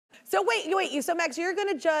So so Max, you're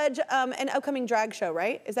gonna judge an upcoming drag show,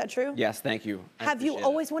 right? Is that true? Yes, thank you. Have you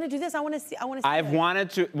always wanted to do this? I want to see. I've wanted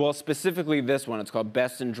to. Well, specifically this one. It's called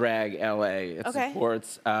Best in Drag LA. It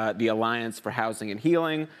supports the Alliance for Housing and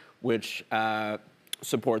Healing, which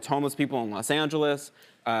supports homeless people in Los Angeles,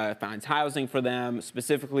 finds housing for them,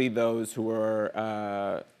 specifically those who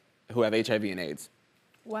have HIV and AIDS.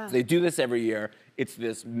 Wow. So they do this every year. It's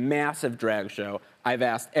this massive drag show. I've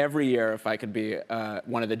asked every year if I could be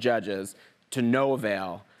one of the judges, to no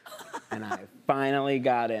avail, and I finally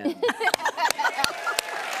got in. Are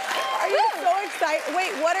you so excited?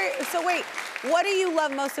 What do you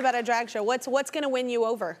love most about a drag show? What's gonna win you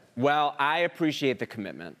over? Well, I appreciate the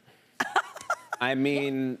commitment. I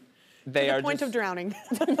mean, they are to the point of drowning.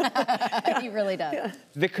 He really does. Yeah.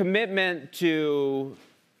 The commitment to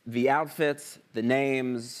the outfits, the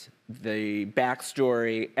names, the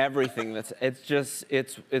backstory, everything.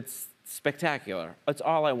 It's spectacular. It's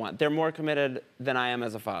all I want. They're more committed than I am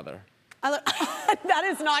as a father. That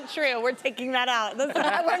is not true. We're taking that out. We're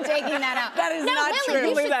taking that out. That is not Lily, true.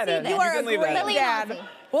 You should see this. You are a great Lily dad.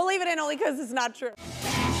 We'll leave it in only because it's not true.